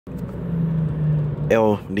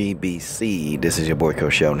Ldbc. This is your boy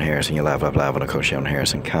Coach Sheldon Harrison. You're live on the Coach Sheldon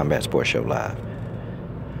Harrison Combat Sports Show Live.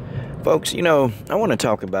 Folks, I want to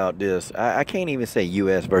talk about this. I can't even say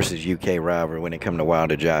U.S. versus U.K. rivalry when it comes to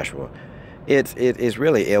Wilder Joshua. It's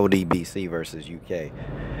really Ldbc versus U.K.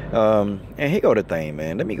 And here go the thing,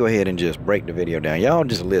 man. Let me go ahead and just break the video down. Y'all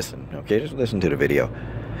just listen, okay? Just listen to the video.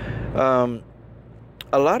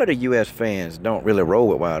 A lot of the U.S. fans don't really roll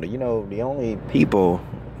with Wilder. The only people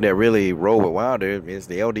that really roll with Wilder is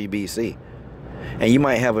the Ldbc. And you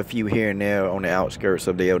might have a few here and there on the outskirts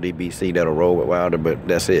of the Ldbc that'll roll with Wilder, but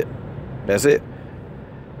that's it. That's it.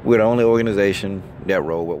 We're the only organization that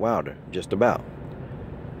roll with Wilder, just about.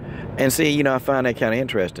 And see, I find that kind of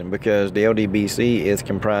interesting because the Ldbc is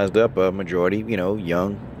comprised up of majority,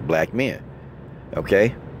 young black men,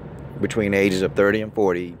 okay? Between the ages of 30 and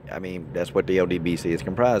 40, that's what the Ldbc is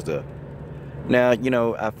comprised of. Now,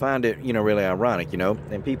 I find it, really ironic,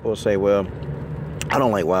 and people say, well, I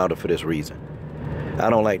don't like Wilder for this reason.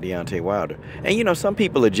 I don't like Deontay Wilder. And, some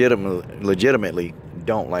people legitimately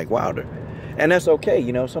don't like Wilder. And that's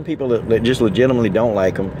okay, some people that just legitimately don't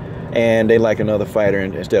like him and they like another fighter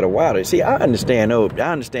instead of Wilder. See, I understand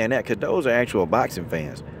that because those are actual boxing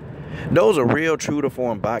fans. Those are real, true to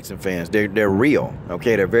form boxing fans. They're real,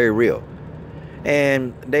 okay? They're very real.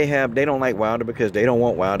 And they don't like Wilder because they don't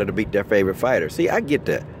want Wilder to beat their favorite fighter. See, I get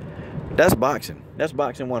that. That's boxing. That's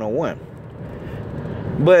boxing 101.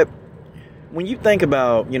 But when you think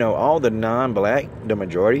about, all the non-black, the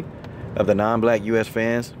majority of the non-black U.S.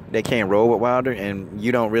 fans, they can't roll with Wilder, and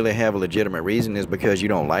you don't really have a legitimate reason, is because you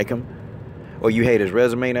don't like him or you hate his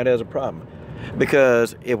resume. Now, there's a problem.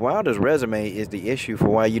 Because if Wilder's resume is the issue for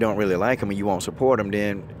why you don't really like him and you won't support him,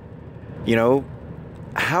 then,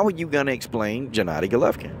 how are you going to explain Gennady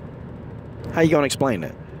Golovkin? How are you going to explain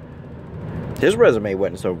that? His resume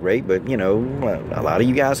wasn't so great, but, a lot of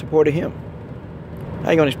you guys supported him. How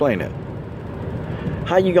are you going to explain that?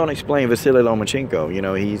 How are you going to explain Vasily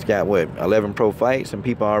Lomachenko? He's got, 11 pro fights, and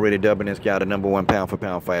people are already dubbing this guy the #1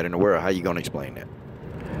 pound-for-pound fighter in the world. How are you going to explain that?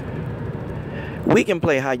 We can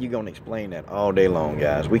play how you going to explain that all day long,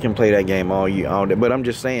 guys. We can play that game all day. But I'm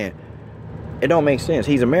just saying, it don't make sense.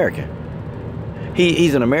 He's American.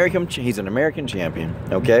 He's an American champion,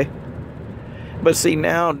 okay? But see,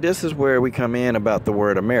 now this is where we come in about the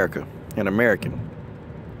word America and American.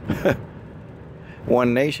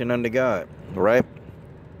 One nation under God, right?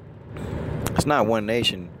 It's not one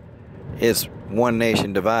nation. It's one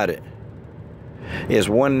nation divided. It's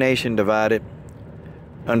one nation divided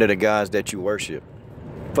under the gods that you worship.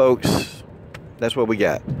 Folks, that's what we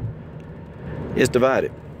got. It's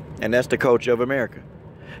divided. And that's the culture of America.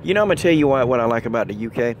 I'm going to tell you what I like about the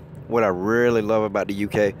UK. What I really love about the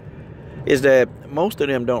UK is that most of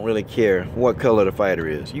them don't really care what color the fighter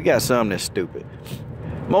is. You got some that's stupid.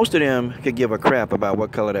 Most of them could give a crap about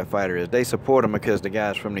what color that fighter is. They support him because the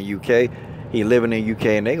guy's from the UK. He live in the UK,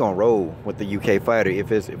 and they going to roll with the UK fighter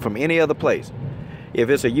if it's from any other place. If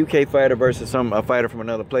it's a UK fighter versus a fighter from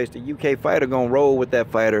another place, the UK fighter going to roll with that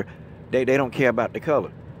fighter. They don't care about the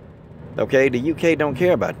color. Okay? The UK don't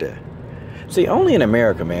care about that. See, only in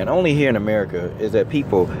America, man, only here in America is that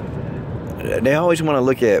people, they always want to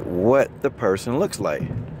look at what the person looks like.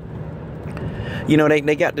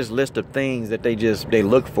 They got this list of things that they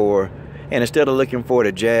look for, and instead of looking for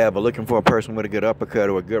the jab or looking for a person with a good uppercut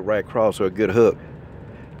or a good right cross or a good hook,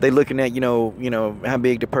 they looking at, how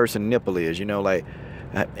big the person's nipple is,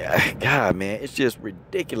 God, man, it's just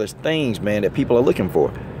ridiculous things, man, that people are looking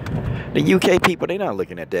for. The UK people, they're not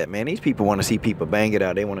looking at that, man. These people want to see people bang it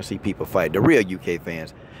out. They want to see people fight. The real UK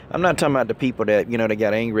fans. I'm not talking about the people that, they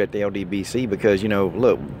got angry at the Ldbc because,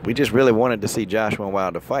 look, we just really wanted to see Joshua and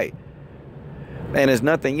Wilder fight. And there's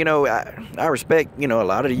nothing, I respect, a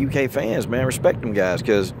lot of the UK fans, man. Respect them guys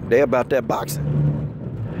because they're about that boxing.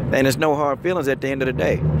 And there's no hard feelings at the end of the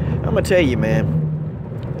day. I'm going to tell you, man,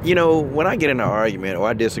 when I get in an argument or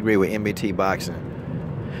I disagree with MBT boxing,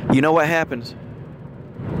 you know what happens?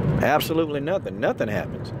 Absolutely nothing. Nothing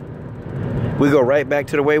happens. We go right back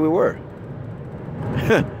to the way we were.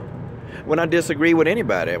 When I disagree with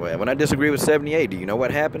anybody, when I disagree with 78, do you know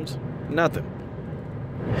what happens? Nothing.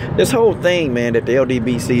 This whole thing, man, that the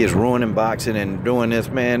Ldbc is ruining boxing and doing this,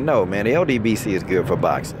 man, no, man, the Ldbc is good for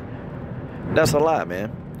boxing. That's a lie,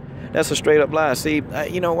 man. That's a straight up lie. See, why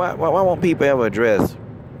won't people ever address,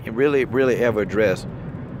 really ever address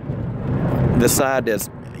the side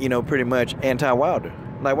that's, pretty much anti-Wilder?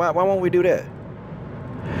 Like, why won't we do that?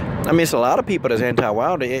 It's a lot of people that's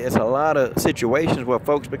anti-Wilder. It's a lot of situations where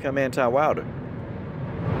folks become anti-Wilder.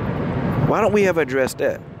 Why don't we ever address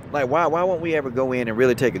that? Like, why won't we ever go in and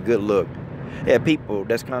really take a good look at people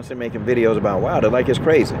that's constantly making videos about Wilder? Like, it's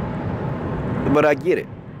crazy. But I get it.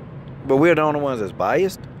 But we're the only ones that's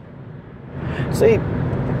biased. See,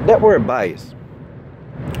 that word bias,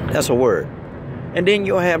 that's a word. And then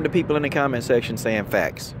you'll have the people in the comment section saying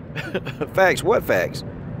facts. Facts? What facts?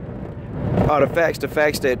 Are the facts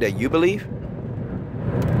that you believe?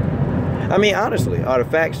 I mean, honestly, are the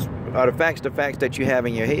facts the facts that you have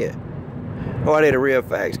in your head? Or are they the real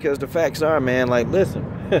facts? Because the facts are, man, like, listen.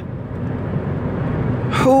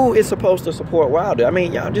 Who is supposed to support Wilder? I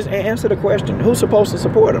mean, y'all just answer the question. Who's supposed to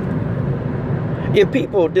support him? If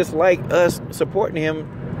people dislike us supporting him,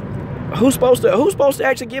 who's supposed to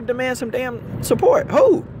actually give the man some damn support?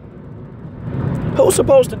 Who? Who's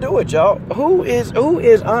supposed to do it, y'all? Who is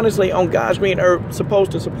honestly on God's green earth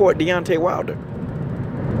supposed to support Deontay Wilder?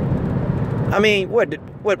 I mean,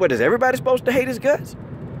 what is everybody supposed to hate his guts?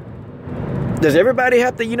 Does everybody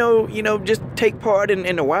have to, just take part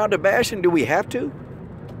in the Wilder bashing? Do we have to?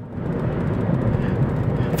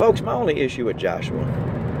 Folks, my only issue with Joshua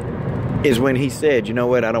is when he said, you know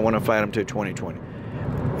what, I don't want to fight him till 2020.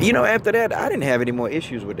 After that, I didn't have any more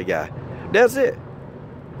issues with the guy. That's it.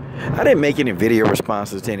 I didn't make any video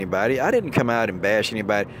responses to anybody. I didn't come out and bash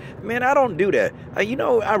anybody. Man, I don't do that.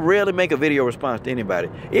 I rarely make a video response to anybody.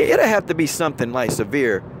 It'll have to be something like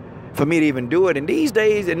severe for me to even do it. And these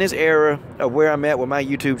days, in this era of where I'm at with my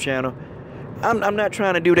YouTube channel, I'm not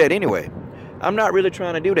trying to do that anyway. I'm not really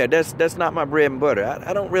trying to do that. That's not my bread and butter.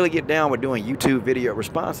 I don't really get down with doing YouTube video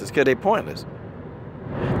responses because they're pointless.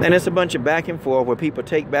 And it's a bunch of back and forth where people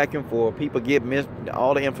take back and forth. People get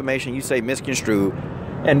all the information you say misconstrued.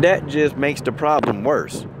 And that just makes the problem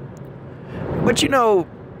worse. But good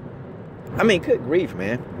grief,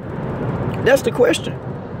 man. That's the question.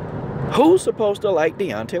 Who's supposed to like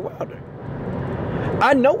Deontay Wilder?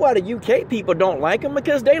 I know why the UK people don't like him,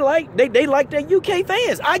 because they like their UK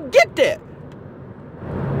fans. I get that.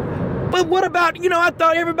 But what about, I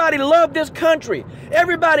thought everybody loved this country.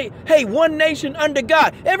 Everybody, hey, one nation under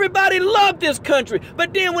God. Everybody loved this country.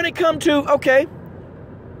 But then when it comes to, okay,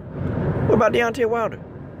 what about Deontay Wilder?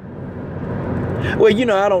 Well,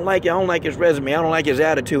 I don't like it. I don't like his resume. I don't like his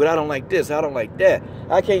attitude. I don't like this. I don't like that.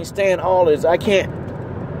 I can't stand all this. I can't.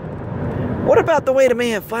 What about the way the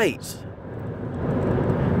man fights?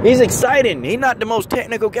 He's exciting. He's not the most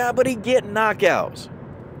technical guy, but he get knockouts.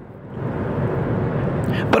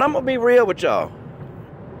 But I'm going to be real with y'all.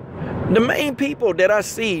 The main people that I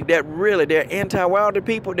see that really, they're anti-Wilder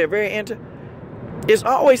people, they're very anti, it's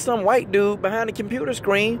always some white dude behind the computer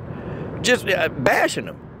screen just bashing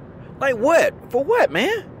them. Like what? For what,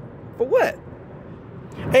 man? For what?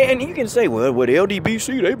 And you can say, well, with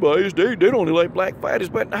Ldbc, they biased. They don't like black fighters.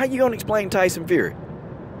 But how you going to explain Tyson Fury?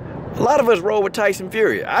 A lot of us roll with Tyson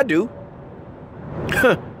Fury. I do.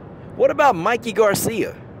 What about Mikey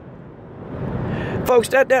Garcia? Folks,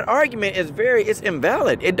 that argument is it's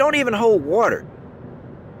invalid. It don't even hold water.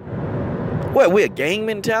 What, we're a gang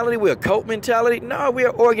mentality? We're a cult mentality? No, we're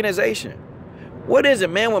an organization. What is it,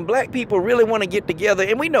 man? When black people really want to get together,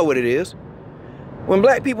 and we know what it is. When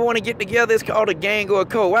black people want to get together, it's called a gang or a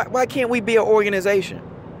cult. Why can't we be an organization?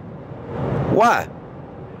 Why?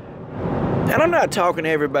 And I'm not talking to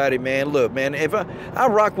everybody, man. Look, man, if I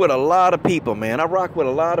rock with a lot of people, man. I rock with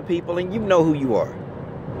a lot of people, and you know who you are.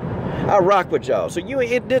 I rock with y'all. So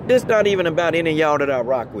this not even about any of y'all that I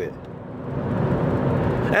rock with.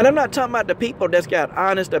 And I'm not talking about the people that's got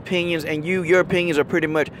honest opinions, and your opinions are pretty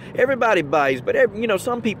much, everybody biased, but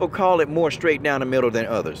some people call it more straight down the middle than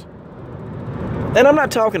others. And I'm not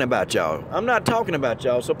talking about y'all. I'm not talking about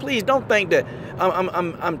y'all. So please don't think that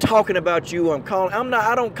I'm talking about you. I'm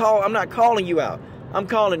not calling you out. I'm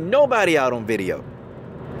calling nobody out on video.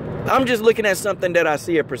 I'm just looking at something that I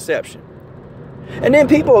see a perception. And then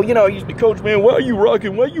people, used to coach, man, why are you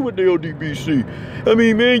rocking? Why you with the Ldbc? I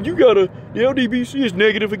mean, man, the Ldbc is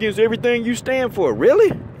negative against everything you stand for.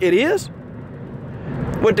 Really? It is?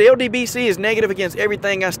 But the Ldbc is negative against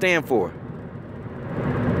everything I stand for.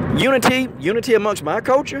 Unity amongst my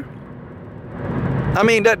culture? I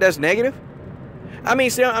mean, that's negative? I mean,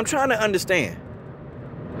 see, I'm trying to understand.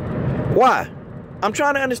 Why? I'm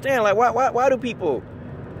trying to understand, like, why do people,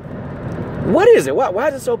 what is it? Why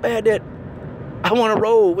is it so bad that I want to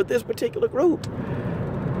roll with this particular group?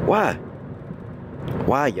 Why?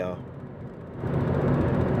 Why, y'all?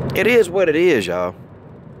 It is what it is, y'all.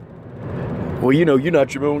 Well, you're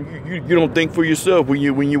not your own. You don't think for yourself when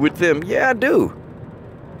you're with them. Yeah, I do.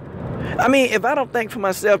 I mean, if I don't think for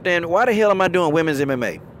myself, then why the hell am I doing women's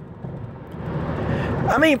MMA?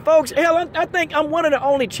 I mean, folks, hell, I think I'm one of the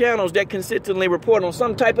only channels that consistently report on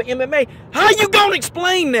some type of MMA. How you gonna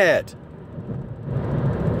explain that?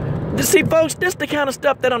 See, folks, this is the kind of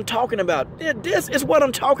stuff that I'm talking about. This is what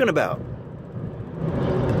I'm talking about.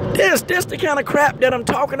 This the kind of crap that I'm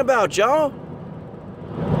talking about, y'all.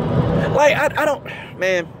 Like, I don't,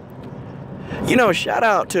 man. You know, shout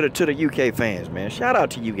out to the UK fans, man. Shout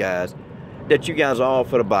out to you guys. That you guys are all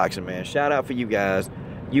for the boxing, man. Shout out for you guys.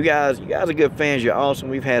 You guys are good fans. You're awesome.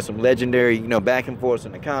 We've had some legendary, you know, back and forth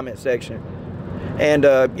in the comment section. And,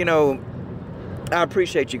 you know, I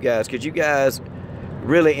appreciate you guys because you guys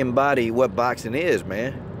really embody what boxing is,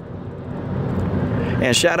 man.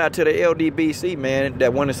 And shout out to the Ldbc, man,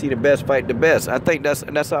 that want to see the best fight the best. I think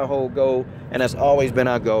that's our whole goal, and that's always been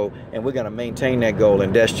our goal, and we're going to maintain that goal,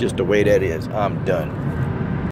 and that's just the way that is. I'm done.